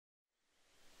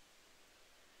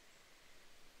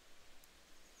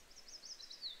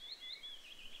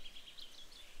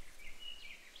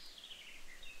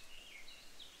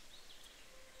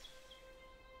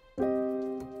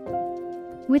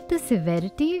With the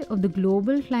severity of the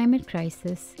global climate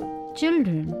crisis,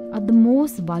 children are the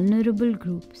most vulnerable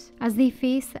groups as they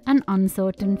face an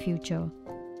uncertain future.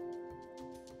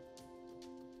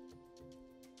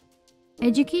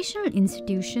 Educational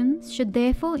institutions should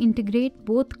therefore integrate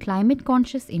both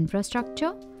climate-conscious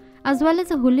infrastructure as well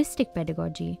as a holistic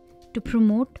pedagogy to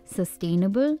promote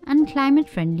sustainable and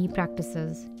climate-friendly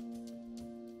practices.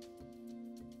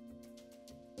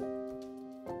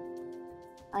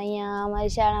 અહીંયા અમારી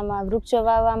શાળામાં વૃક્ષો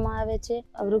વાવવામાં આવે છે.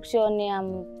 વૃક્ષોને આમ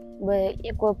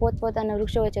પોતપોતાના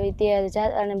વૃક્ષો હોય છે તે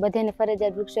અને બધાને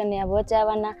ફરજિયાત વૃક્ષોને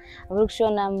બચાવવાના,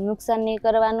 વૃક્ષોના નુકસાન નહીં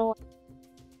કરવાનું.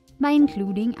 By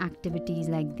including activities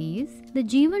like these, the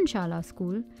Jeevan Shala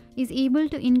school is able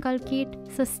to inculcate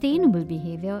sustainable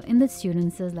behavior in the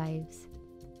students' lives.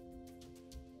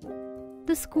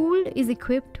 The school is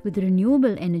equipped with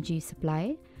renewable energy supply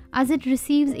as it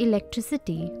receives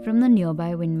electricity from the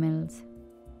nearby windmills.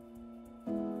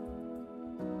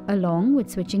 Along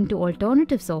with switching to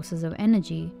alternative sources of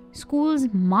energy, schools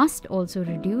must also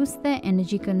reduce their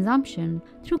energy consumption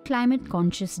through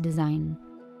climate-conscious design.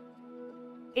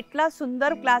 એટલા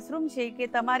સુંદર classroom છે કે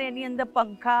તમારે એની અંદર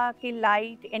પંખા કે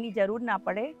light એની જરૂર ના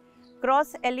પડે.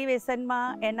 ક્રોસ એલિવેશનમાં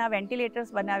એના વેન્ટિલેટર્સ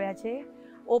બનાવ્યા છે.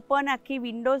 ઓપન આખી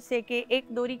વિન્ડોઝ છે કે એક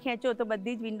દોરી ખેંચો તો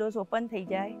બધી જ વિન્ડોઝ ઓપન થઈ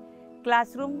જાય.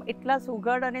 ક્લાસરૂમ એટલા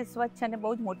સુઘડ અને સ્વચ્છ અને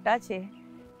બહુ જ મોટા છે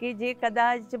કે જે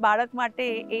કદાચ બાળક માટે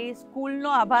એ સ્કૂલનો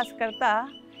આભાસ કરતાં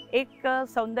એક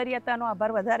સૌંદર્યતાનો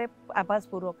આભાર વધારે આભાસ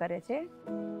પૂરો કરે છે.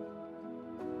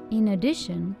 In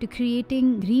addition to creating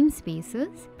green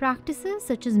spaces, practices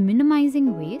such as minimizing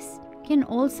waste can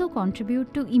also contribute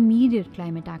to immediate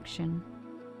climate action.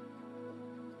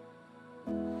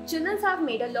 Children have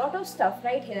made a lot of stuff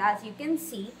right here, as you can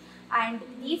see, and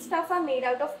these stuff are made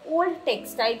out of old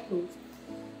textile clothes.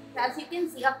 As you can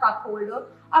see, a cup holder,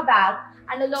 a bag,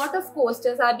 and a lot of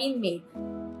coasters are being made.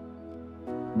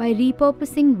 By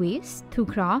repurposing waste through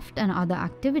craft and other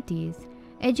activities,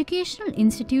 educational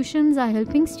institutions are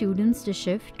helping students to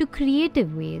shift to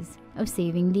creative ways of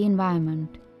saving the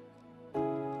environment.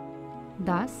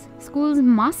 Thus, schools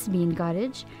must be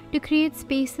encouraged to create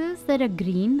spaces that are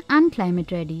green and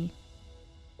climate ready.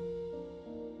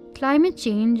 Climate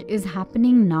change is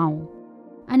happening now,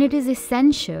 and it is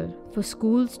essential for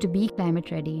schools to be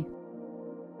climate ready.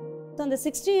 So அந்த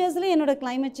 60 இயர்ஸில் என்னோடய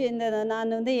climate change நான்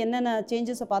என்னென்ன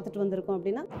சேஞ்சஸை பார்த்துட்டு வந்திருக்கோம்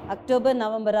அப்படின்னா, October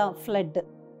நவம்பரா flood.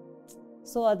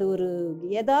 So அது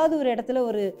ஏதாவது ஒரு இடத்துல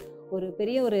ஒரு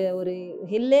பெரிய ஒரு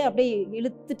ஹில்லே அப்படியே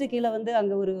இழுத்துட்டு கீழே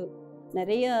அங்கே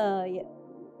நிறைய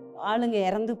ஆளுங்க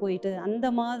இறந்து போயிட்டு அந்த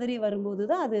மாதிரி வரும்போது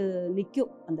தான் அது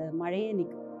நிற்கும், அந்த மழையே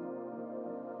நிற்கும்.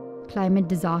 Climate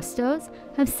disasters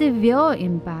have severe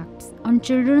impacts on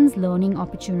children's learning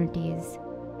opportunities.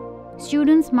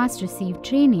 Students must receive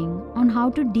training on how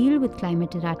to deal with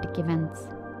climate erratic events.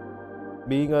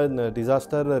 Being a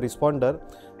disaster responder,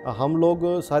 हम लोग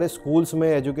सारे स्कूल्स में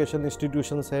एजुकेशन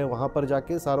इंस्टीट्यूशंस हैं वहाँ पर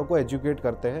जाके सारों को एजुकेट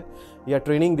करते हैं या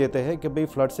ट्रेनिंग देते हैं कि भाई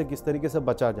फ्लड से किस तरीके से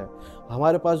बचा जाए.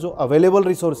 हमारे पास जो अवेलेबल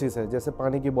रिसोर्सेज है, जैसे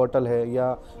पानी की बोतल है या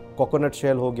कोकोनट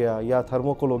शेल हो गया या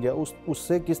थर्मोकोल हो गया,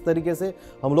 उससे किस तरीके से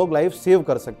हम लोग लाइफ सेव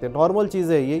कर सकते हैं. नॉर्मल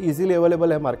चीज़ है, ये इजीली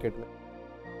अवेलेबल है मार्केट में.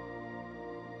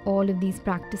 All of these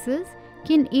practices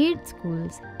can aid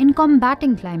schools in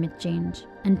combating climate change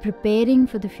and preparing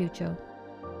for the future.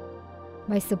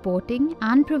 By supporting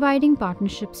and providing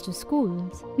partnerships to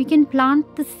schools, we can plant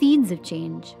the seeds of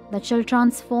change that shall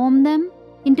transform them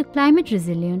into climate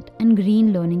resilient and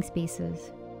green learning spaces.